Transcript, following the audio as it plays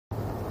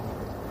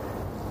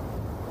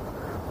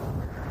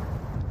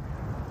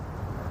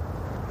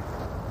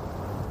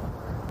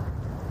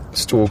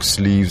Stalks,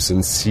 leaves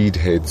and seed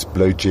heads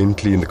blow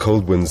gently in the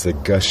cold winds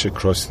that gush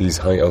across these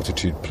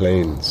high-altitude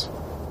plains.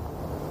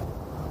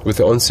 With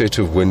the onset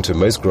of winter,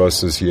 most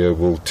grasses here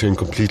will turn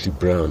completely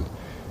brown,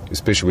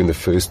 especially when the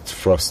first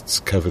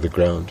frosts cover the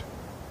ground.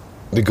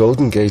 The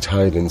Golden Gate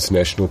Highlands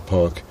National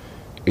Park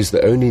is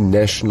the only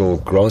national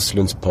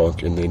grasslands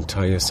park in the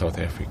entire South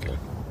Africa.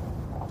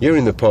 Here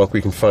in the park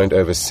we can find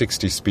over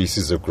 60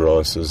 species of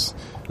grasses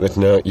that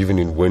now, even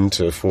in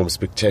winter, form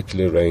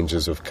spectacular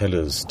ranges of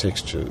colors,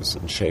 textures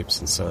and shapes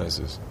and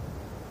sizes.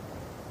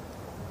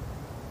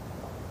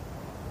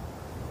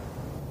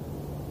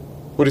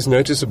 What is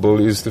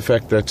noticeable is the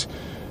fact that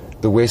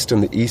the west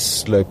and the east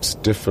slopes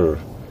differ,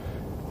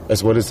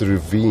 as well as the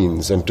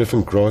ravines, and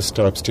different grass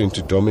types tend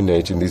to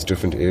dominate in these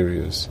different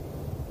areas.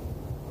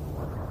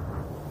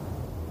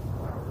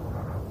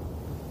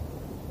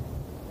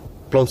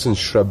 Plants and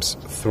shrubs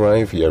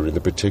thrive here in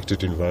the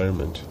protected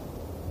environment.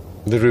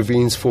 The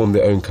ravines form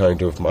their own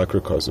kind of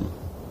microcosm.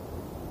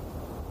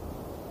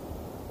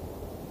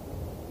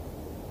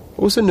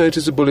 Also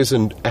noticeable is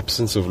an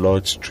absence of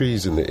large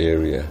trees in the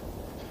area,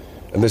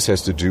 and this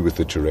has to do with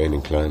the terrain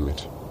and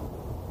climate.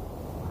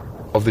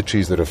 Of the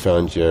trees that are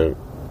found here,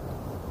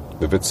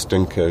 the wit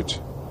stinkcoat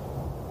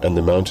and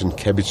the mountain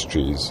cabbage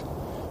trees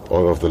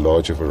are of the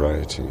larger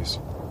varieties.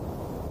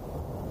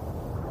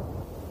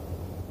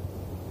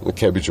 The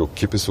cabbage or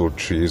kippersword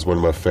tree is one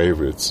of my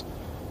favorites,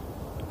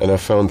 and I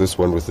found this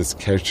one with its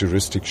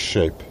characteristic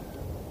shape.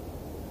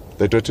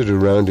 They're dotted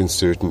around in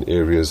certain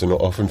areas and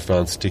are often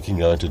found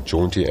sticking out at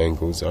jaunty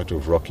angles out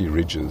of rocky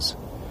ridges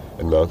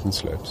and mountain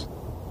slopes.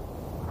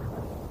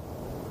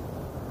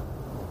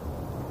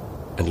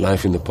 And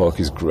life in the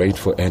park is great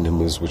for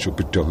animals which are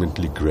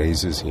predominantly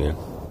grazers here.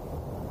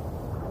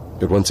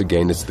 But once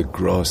again, it's the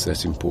grass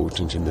that's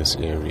important in this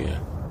area.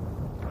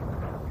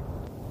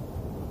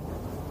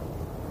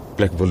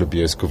 Black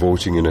wildebeest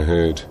cavorting in a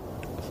herd.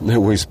 They're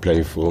always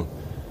playful,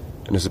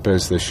 and I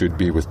suppose they should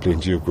be with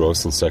plenty of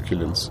grass and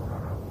succulents.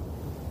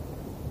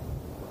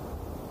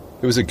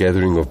 There was a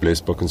gathering of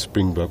blesbok and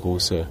springbok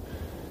also,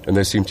 and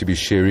they seem to be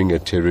sharing a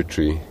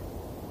territory.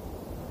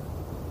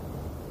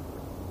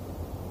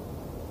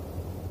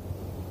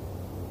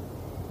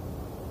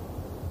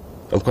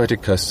 I'm quite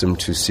accustomed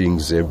to seeing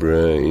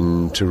zebra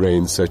in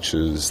terrain such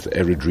as the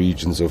arid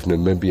regions of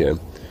Namibia,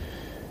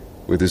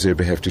 where the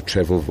zebra have to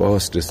travel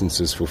vast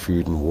distances for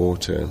food and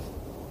water.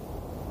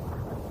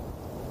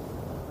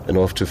 And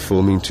after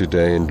filming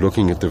today and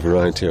looking at the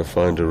variety I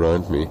find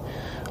around me,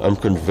 I'm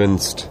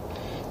convinced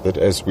that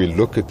as we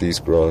look at these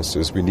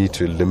grasses, we need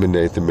to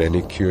eliminate the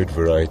manicured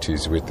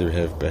varieties which they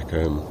have back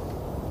home.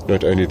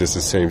 Not only does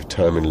it save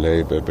time and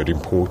labor, but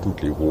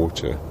importantly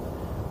water,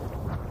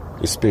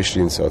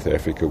 especially in South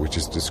Africa, which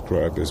is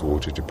described as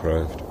water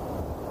deprived.